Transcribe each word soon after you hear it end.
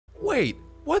Wait,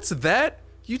 what's that?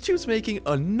 YouTube's making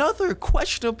another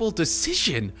questionable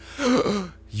decision.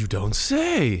 You don't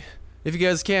say. If you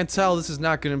guys can't tell, this is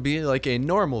not going to be like a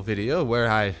normal video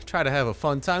where I try to have a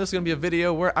fun time. This is going to be a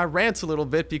video where I rant a little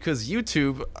bit because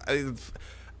YouTube,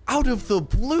 out of the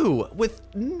blue, with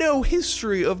no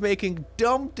history of making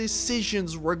dumb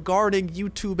decisions regarding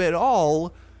YouTube at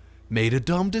all, made a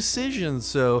dumb decision.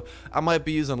 So I might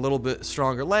be using a little bit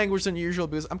stronger language than usual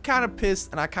because I'm kind of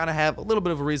pissed and I kind of have a little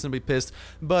bit of a reason to be pissed.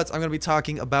 But I'm going to be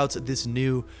talking about this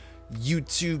new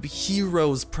YouTube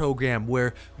Heroes program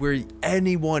where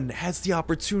anyone has the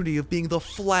opportunity of being the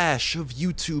Flash of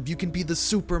YouTube. You can be the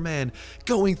Superman,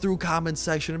 going through comment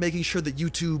section and making sure that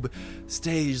YouTube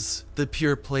stays the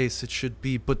pure place it should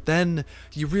be. But then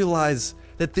you realize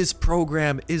that this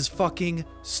program is fucking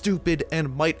stupid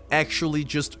and might actually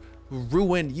just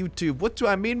ruin YouTube. What do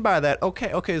I mean by that?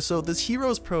 Okay, so this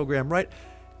Heroes program, right?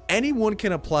 Anyone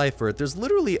can apply for it. There's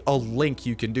literally a link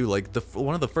you can do. Like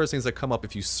one of the first things that come up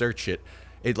if you search it,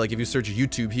 like if you search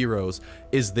YouTube Heroes,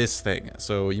 is this thing.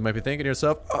 So you might be thinking to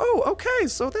yourself, oh, okay,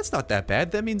 so that's not that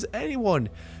bad. That means anyone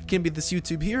can be this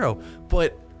YouTube hero.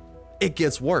 But it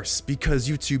gets worse because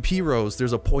YouTube Heroes,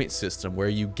 there's a point system where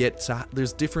you get to,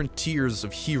 there's different tiers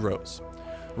of heroes,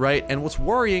 right? And what's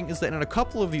worrying is that in a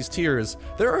couple of these tiers,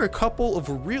 there are a couple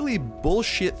of really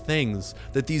bullshit things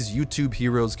that these YouTube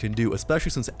heroes can do,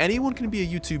 especially since anyone can be a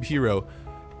YouTube hero.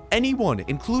 Anyone,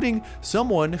 including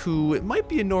someone who might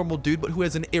be a normal dude, but who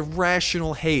has an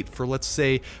irrational hate for, let's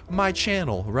say, my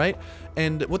channel, right?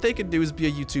 And what they can do is be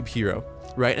a YouTube hero,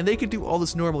 right? And they can do all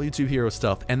this normal YouTube hero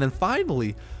stuff. And then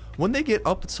finally, when they get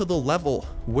up to the level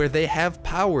where they have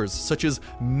powers such as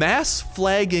mass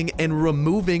flagging and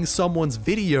removing someone's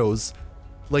videos,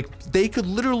 like they could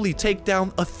literally take down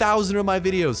 1,000 of my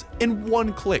videos in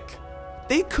one click.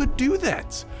 They could do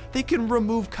that. They can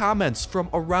remove comments from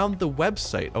around the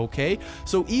website, okay?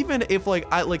 So even if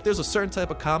like there's a certain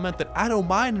type of comment that I don't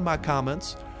mind in my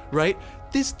comments, right?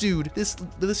 This dude,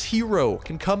 this hero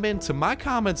can come into my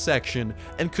comment section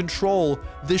and control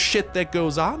the shit that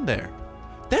goes on there.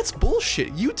 That's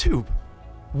bullshit, YouTube.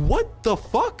 What the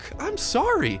fuck? I'm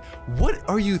sorry. What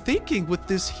are you thinking with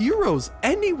this Heroes?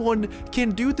 Anyone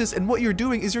can do this, and what you're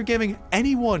doing is you're giving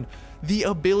anyone the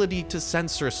ability to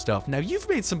censor stuff. Now, you've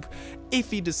made some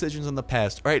iffy decisions in the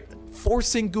past, right?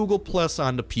 Forcing Google Plus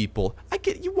onto people. I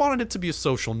get you wanted it to be a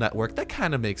social network. That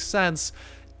kind of makes sense.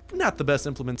 Not the best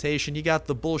implementation. You got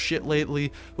the bullshit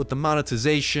lately with the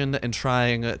monetization and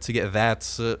trying to get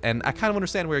that, and I kind of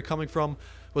understand where you're coming from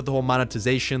with the whole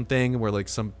monetization thing where like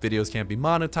some videos can't be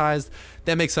monetized.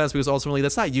 That makes sense because ultimately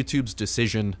that's not YouTube's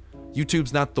decision.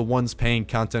 YouTube's not the ones paying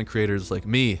content creators like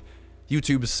me.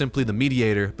 YouTube is simply the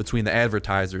mediator between the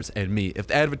advertisers and me. If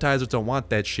the advertisers don't want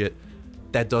that shit,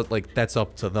 that's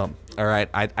up to them. All right,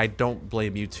 I don't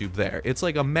blame YouTube there. It's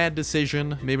like a mad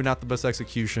decision, maybe not the best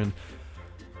execution,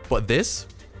 but this,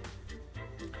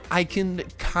 I can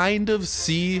kind of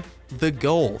see the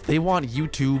goal. They want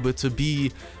YouTube to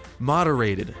be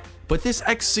moderated, but this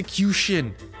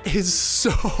execution is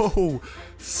so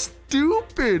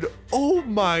stupid. Oh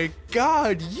my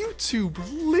god, YouTube,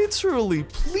 literally,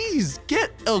 please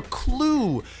get a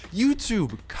clue.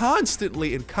 YouTube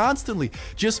constantly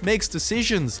just makes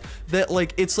decisions that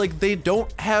it's like they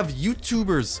don't have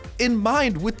YouTubers in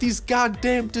mind with these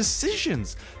goddamn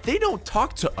decisions. They don't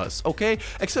talk to us, okay?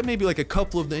 Except maybe like a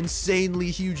couple of the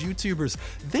insanely huge YouTubers.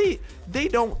 They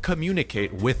don't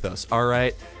communicate with us, all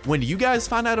right? When you guys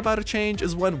find out about a change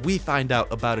is when we find out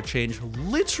about a change.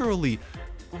 Literally,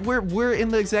 we're in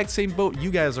the exact same boat you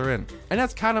guys are in, and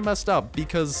that's kind of messed up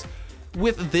because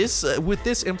with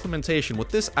this implementation, with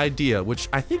this idea, which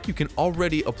I think you can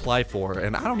already apply for,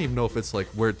 and I don't even know if it's like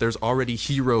where there's already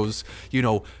heroes, you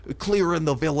know, clearing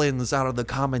the villains out of the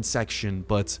comment section,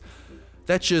 but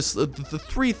that's just the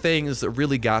three things that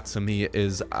really got to me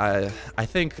is I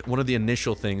think one of the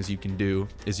initial things you can do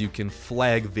is you can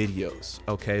flag videos,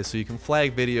 okay? So you can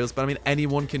flag videos, but I mean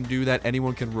anyone can do that,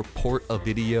 anyone can report a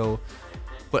video.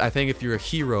 But I think if you're a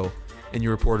hero and you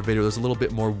report a video, there's a little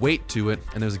bit more weight to it,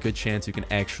 and there's a good chance you can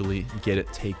actually get it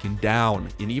taken down.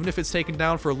 And even if it's taken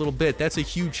down for a little bit, that's a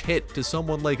huge hit to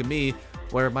someone like me,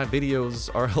 where my videos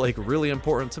are like really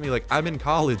important to me. Like, I'm in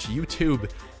college.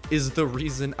 YouTube is the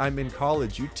reason I'm in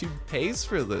college. YouTube pays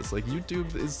for this. Like,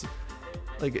 YouTube is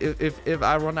like, if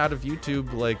I run out of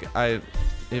YouTube, like I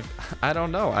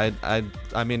don't know.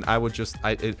 I mean, I would just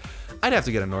I'd have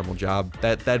to get a normal job.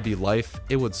 That'd be life.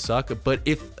 It would suck. But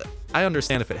if I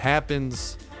understand if it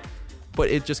happens,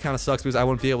 but it just kind of sucks because I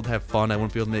wouldn't be able to have fun. I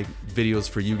wouldn't be able to make videos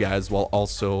for you guys while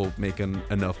also making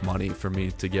enough money for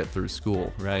me to get through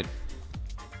school, right?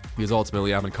 because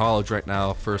ultimately I'm in college right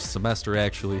now, first semester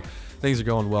actually. Things are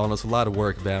going well, and it's a lot of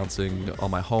work balancing all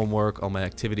my homework, all my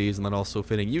activities, and then also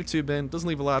fitting YouTube in. Doesn't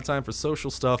leave a lot of time for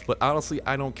social stuff, but honestly,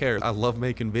 I don't care. I love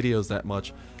making videos that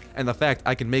much, and the fact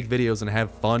I can make videos and have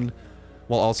fun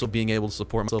while also being able to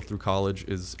support myself through college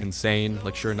is insane.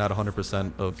 Like, sure, not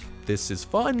 100% of this is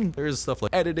fun. There's stuff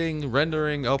like editing,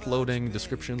 rendering, uploading,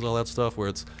 descriptions, all that stuff where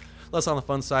it's less on the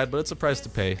fun side, but it's a price to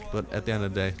pay. But at the end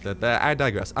of the day, I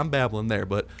digress. I'm babbling there,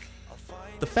 but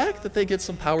the fact that they get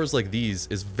some powers like these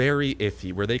is very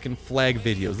iffy, where they can flag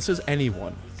videos. This is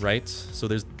anyone, right? So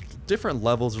there's different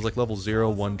levels. There's like level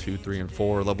 0, 1, 2, 3, and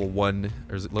 4. Level 1,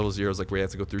 or level 0 is like where you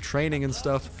have to go through training and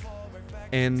stuff.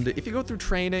 And if you go through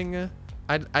training,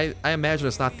 I imagine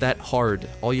it's not that hard.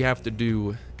 All you have to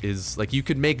do is, like, you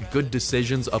could make good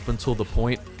decisions up until the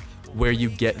point where you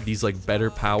get these, like, better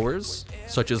powers,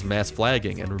 such as mass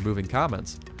flagging and removing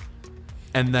comments.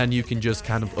 And then you can just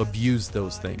kind of abuse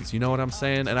those things, you know what I'm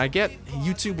saying? And I get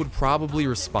YouTube would probably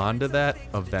respond to that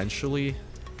eventually,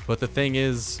 but the thing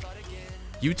is,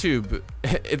 YouTube,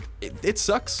 it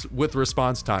sucks with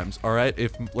response times, alright?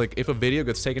 If a video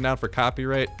gets taken down for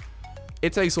copyright,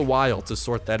 it takes a while to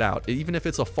sort that out. Even if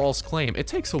it's a false claim, it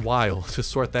takes a while to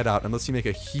sort that out unless you make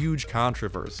a huge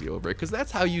controversy over it, because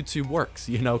that's how YouTube works,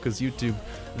 you know, because YouTube,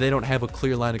 they don't have a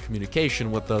clear line of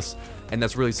communication with us, and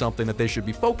that's really something that they should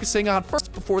be focusing on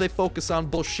first before they focus on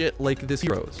bullshit like this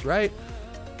heroes, right?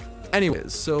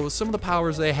 Anyways, so some of the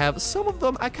powers they have, some of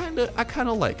them I kind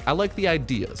of like. I like the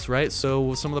ideas, right?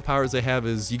 So some of the powers they have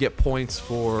is you get points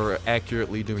for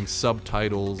accurately doing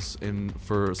subtitles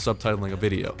for subtitling a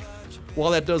video.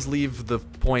 While that does leave the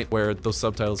point where those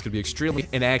subtitles could be extremely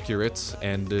inaccurate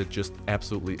and just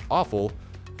absolutely awful,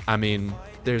 I mean,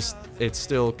 it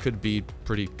still could be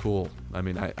pretty cool. I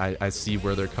mean, I see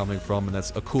where they're coming from, and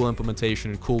that's a cool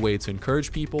implementation and cool way to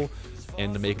encourage people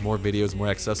and to make more videos more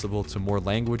accessible to more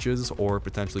languages, or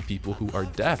potentially people who are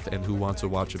deaf and who want to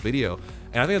watch a video.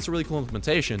 And I think that's a really cool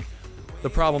implementation. The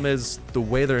problem is the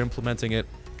way they're implementing it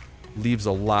leaves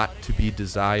a lot to be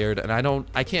desired, and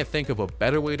I can't think of a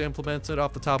better way to implement it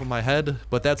off the top of my head,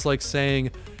 but that's like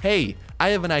saying, hey, I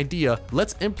have an idea,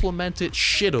 let's implement it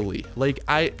shittily. Like,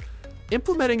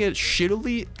 implementing it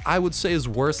shittily, I would say, is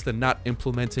worse than not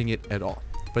implementing it at all.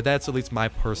 But that's at least my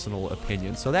personal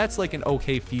opinion. So that's like an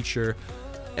okay feature.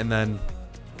 And then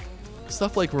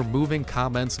stuff like removing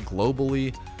comments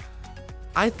globally,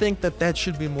 I think that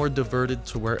should be more diverted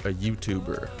to where a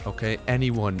YouTuber, okay,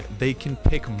 anyone, they can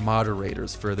pick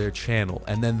moderators for their channel,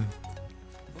 and then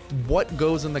what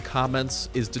goes in the comments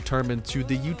is determined to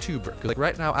the YouTuber. 'Cause like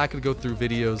right now, I could go through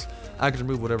videos, I could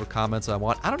remove whatever comments I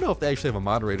want. I don't know if they actually have a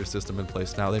moderator system in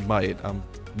place now. They might.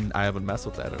 I haven't messed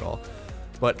with that at all.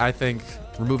 But I think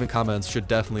removing comments should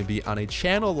definitely be on a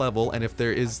channel level, and if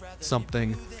there is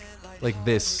something like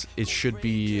this, it should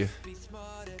be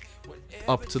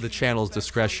up to the channel's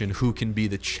discretion who can be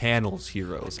the channel's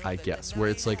heroes, I guess, where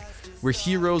it's like, where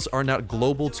heroes are not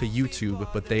global to YouTube,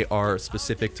 but they are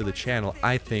specific to the channel.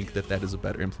 I think that is a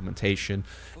better implementation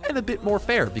and a bit more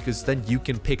fair, because then you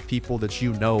can pick people that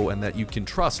you know and that you can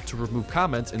trust to remove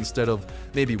comments, instead of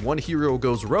maybe one hero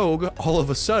goes rogue, all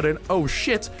of a sudden, oh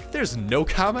shit, there's no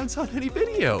comments on any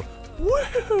video.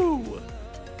 Woohoo!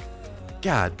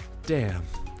 God damn.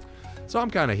 So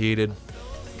I'm kind of heated.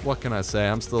 What can I say?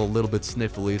 I'm still a little bit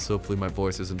sniffly, so hopefully my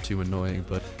voice isn't too annoying.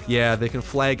 But yeah, they can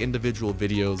flag individual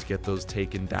videos, get those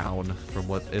taken down,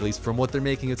 at least from what they're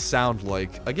making it sound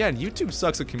like. Again, YouTube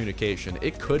sucks at communication.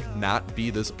 It could not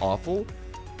be this awful,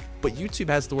 but YouTube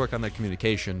has to work on that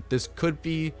communication. This could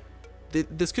be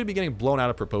getting blown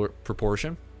out of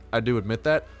proportion. I do admit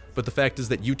that, but the fact is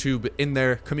that YouTube, in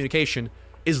their communication,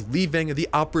 is leaving the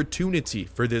opportunity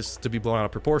for this to be blown out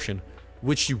of proportion,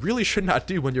 which you really should not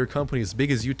do when you're a company as big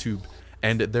as YouTube,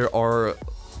 and there are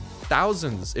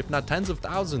thousands, if not tens of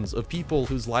thousands, of people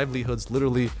whose livelihoods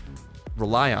literally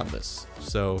rely on this.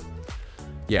 So,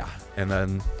 yeah. And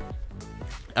then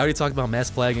I already talked about mass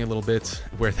flagging a little bit,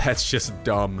 where that's just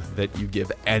dumb that you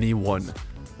give anyone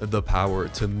the power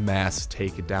to mass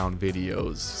take down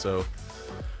videos. So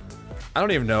I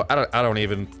don't even know.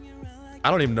 I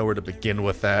don't even know where to begin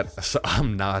with that, so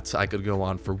I could go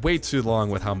on for way too long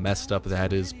with how messed up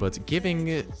that is, but giving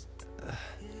it,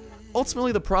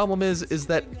 ultimately the problem is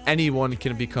that anyone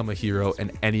can become a hero,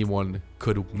 and anyone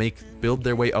could build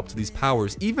their way up to these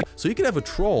powers. Even so, you could have a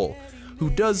troll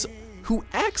who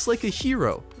acts like a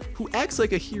hero,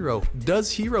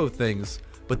 does hero things,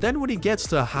 but then when he gets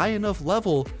to a high enough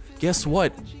level, guess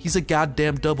what? He's a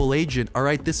goddamn double agent,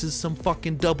 alright? This is some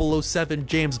fucking 007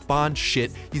 James Bond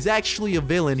shit. He's actually a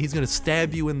villain. He's gonna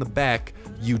stab you in the back,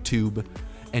 YouTube,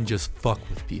 and just fuck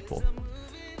with people.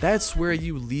 That's where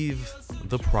you leave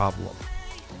the problem.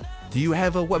 Do you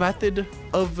have a method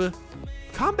of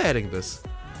combating this?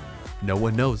 No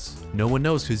one knows. No one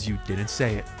knows because you didn't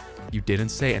say it. You didn't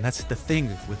say it. And that's the thing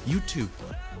with YouTube.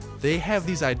 They have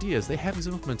these ideas, they have these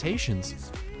implementations,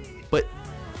 but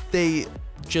they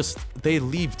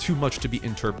leave too much to be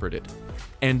interpreted.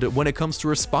 And when it comes to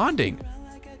responding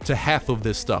to half of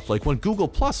this stuff, like when Google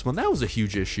Plus, when that was a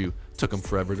huge issue, took them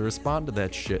forever to respond to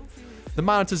that shit. The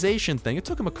monetization thing, it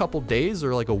took them a couple days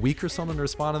or like a week or something to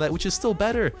respond to that, which is still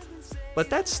better, but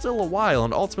that's still a while.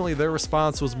 And ultimately their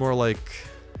response was more like,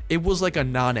 it was like a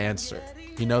non-answer.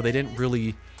 You know, they didn't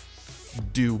really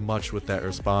do much with that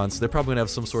response. They're probably gonna have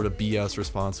some sort of BS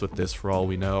response with this for all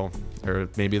we know, or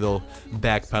maybe they'll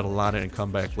backpedal on it and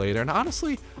come back later. And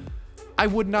honestly, I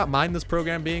would not mind this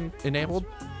program being enabled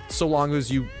so long as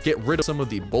you get rid of some of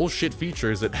the bullshit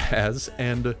features it has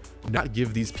and not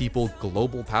give these people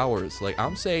global powers. Like,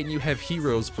 I'm saying you have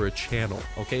heroes for a channel,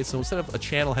 okay? So instead of a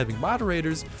channel having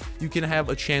moderators, you can have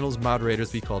a channel's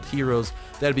moderators be called heroes.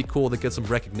 That'd be cool to get some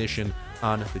recognition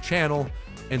on the channel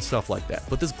and stuff like that.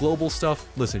 But this global stuff,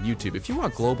 listen, YouTube, if you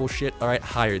want global shit, all right,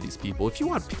 hire these people. If you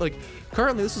want, like,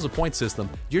 currently this is a point system.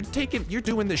 You're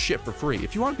doing this shit for free.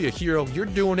 If you want to be a hero, you're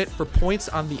doing it for points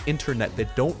on the internet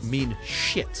that don't mean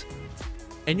shit.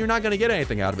 And you're not gonna get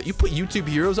anything out of it. You put YouTube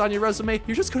heroes on your resume,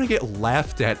 you're just gonna get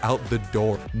laughed at out the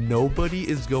door. Nobody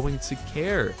is going to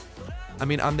care. I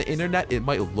mean, on the internet, it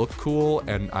might look cool,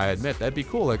 and I admit that'd be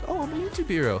cool. Like, oh, I'm a YouTube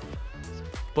hero.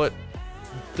 But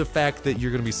the fact that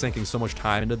you're gonna be sinking so much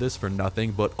time into this for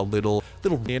nothing but a little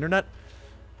internet,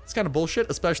 it's kind of bullshit,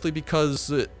 especially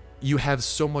because you have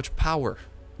so much power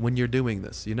when you're doing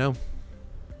this, you know?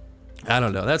 I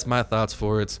don't know. That's my thoughts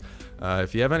for it.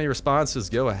 If you have any responses,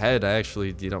 go ahead.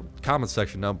 Actually, you know, comment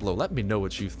section down below. Let me know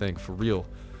what you think, for real.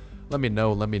 Let me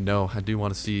know. I do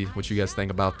want to see what you guys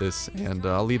think about this, and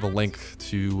I'll leave a link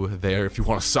to there if you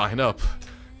want to sign up.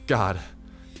 God,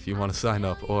 if you want to sign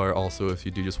up, or also if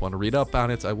you do just want to read up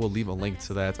on it, I will leave a link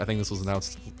to that. I think this was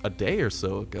announced a day or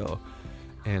so ago,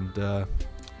 and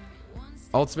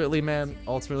ultimately, man,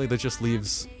 that just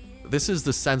leaves. This is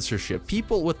the censorship.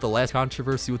 People with the last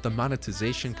controversy, with the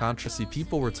monetization controversy,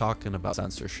 people were talking about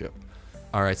censorship.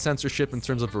 All right, censorship in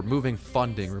terms of removing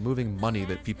funding, removing money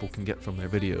that people can get from their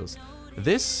videos.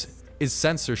 This is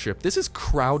censorship. This is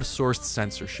crowdsourced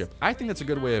censorship. I think that's a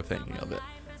good way of thinking of it.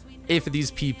 If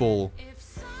these people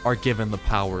are given the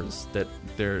powers that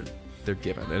they're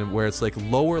given, and where it's like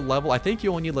lower level, I think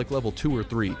you only need like level 2 or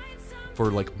 3 for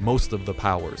like most of the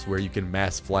powers where you can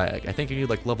mass flag. I think you need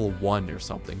like level 1 or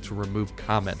something to remove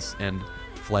comments and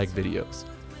flag videos.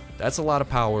 That's a lot of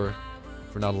power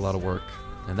for not a lot of work.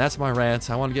 And that's my rant.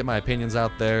 I want to get my opinions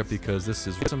out there because this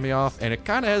is pissing me off, and it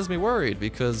kind of has me worried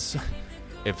because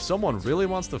if someone really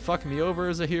wants to fuck me over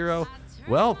as a hero,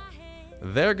 well,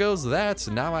 there goes that.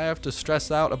 Now I have to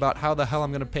stress out about how the hell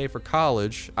I'm going to pay for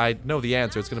college. I know the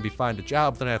answer. It's going to be find a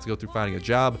job. Then I have to go through finding a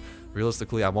job.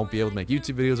 Realistically, I won't be able to make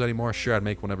YouTube videos anymore. Sure, I'd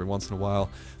make one every once in a while.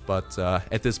 But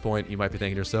at this point, you might be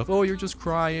thinking to yourself, oh, you're just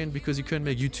crying because you couldn't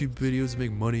make YouTube videos and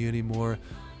make money anymore.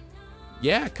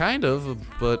 Yeah, kind of.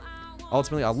 But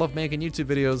ultimately, I love making YouTube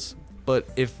videos. But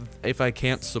if I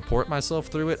can't support myself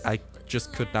through it, I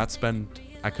just could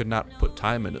not put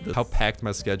time into this. How packed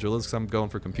my schedule is because I'm going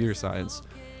for computer science.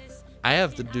 I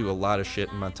have to do a lot of shit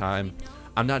in my time.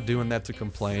 I'm not doing that to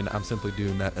complain. I'm simply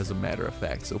doing that as a matter of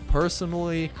fact. So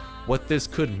personally, what this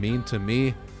could mean to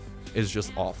me is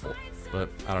just awful. But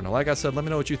I don't know. Like I said, let me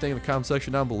know what you think in the comment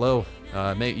section down below.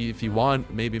 If you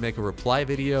want, maybe make a reply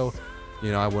video.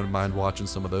 You know, I wouldn't mind watching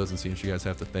some of those and seeing what you guys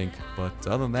have to think. But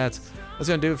other than that, that's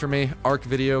going to do it for me. Arc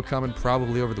video coming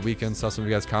probably over the weekend. Saw some of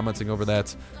you guys commenting over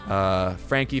that.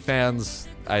 Frankie fans,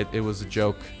 it was a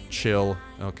joke. Chill,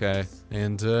 okay?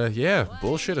 And yeah,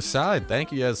 bullshit aside,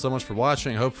 thank you guys so much for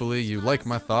watching. Hopefully you like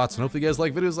my thoughts, and hopefully you guys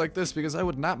like videos like this, because I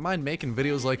would not mind making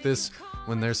videos like this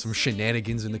when there's some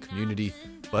shenanigans in the community.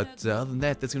 But other than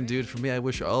that, that's going to do it for me. I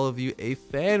wish all of you a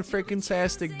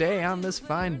fan-freaking-tastic day on this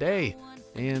fine day.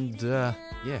 And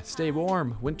yeah, stay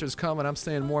warm. Winter's coming. I'm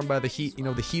staying warm by the heat. You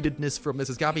know, the heatedness from this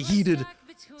has got me heated.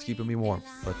 It's keeping me warm.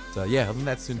 But yeah, other than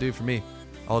that, that's going to do it for me.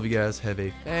 All of you guys have a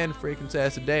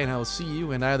fan-freaking-tastic day, and I will see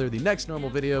you in either the next normal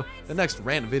video, the next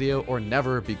rant video, or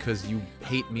never, because you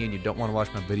hate me and you don't want to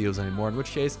watch my videos anymore, in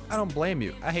which case, I don't blame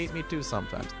you. I hate me too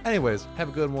sometimes. Anyways, have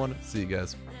a good one. See you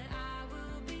guys.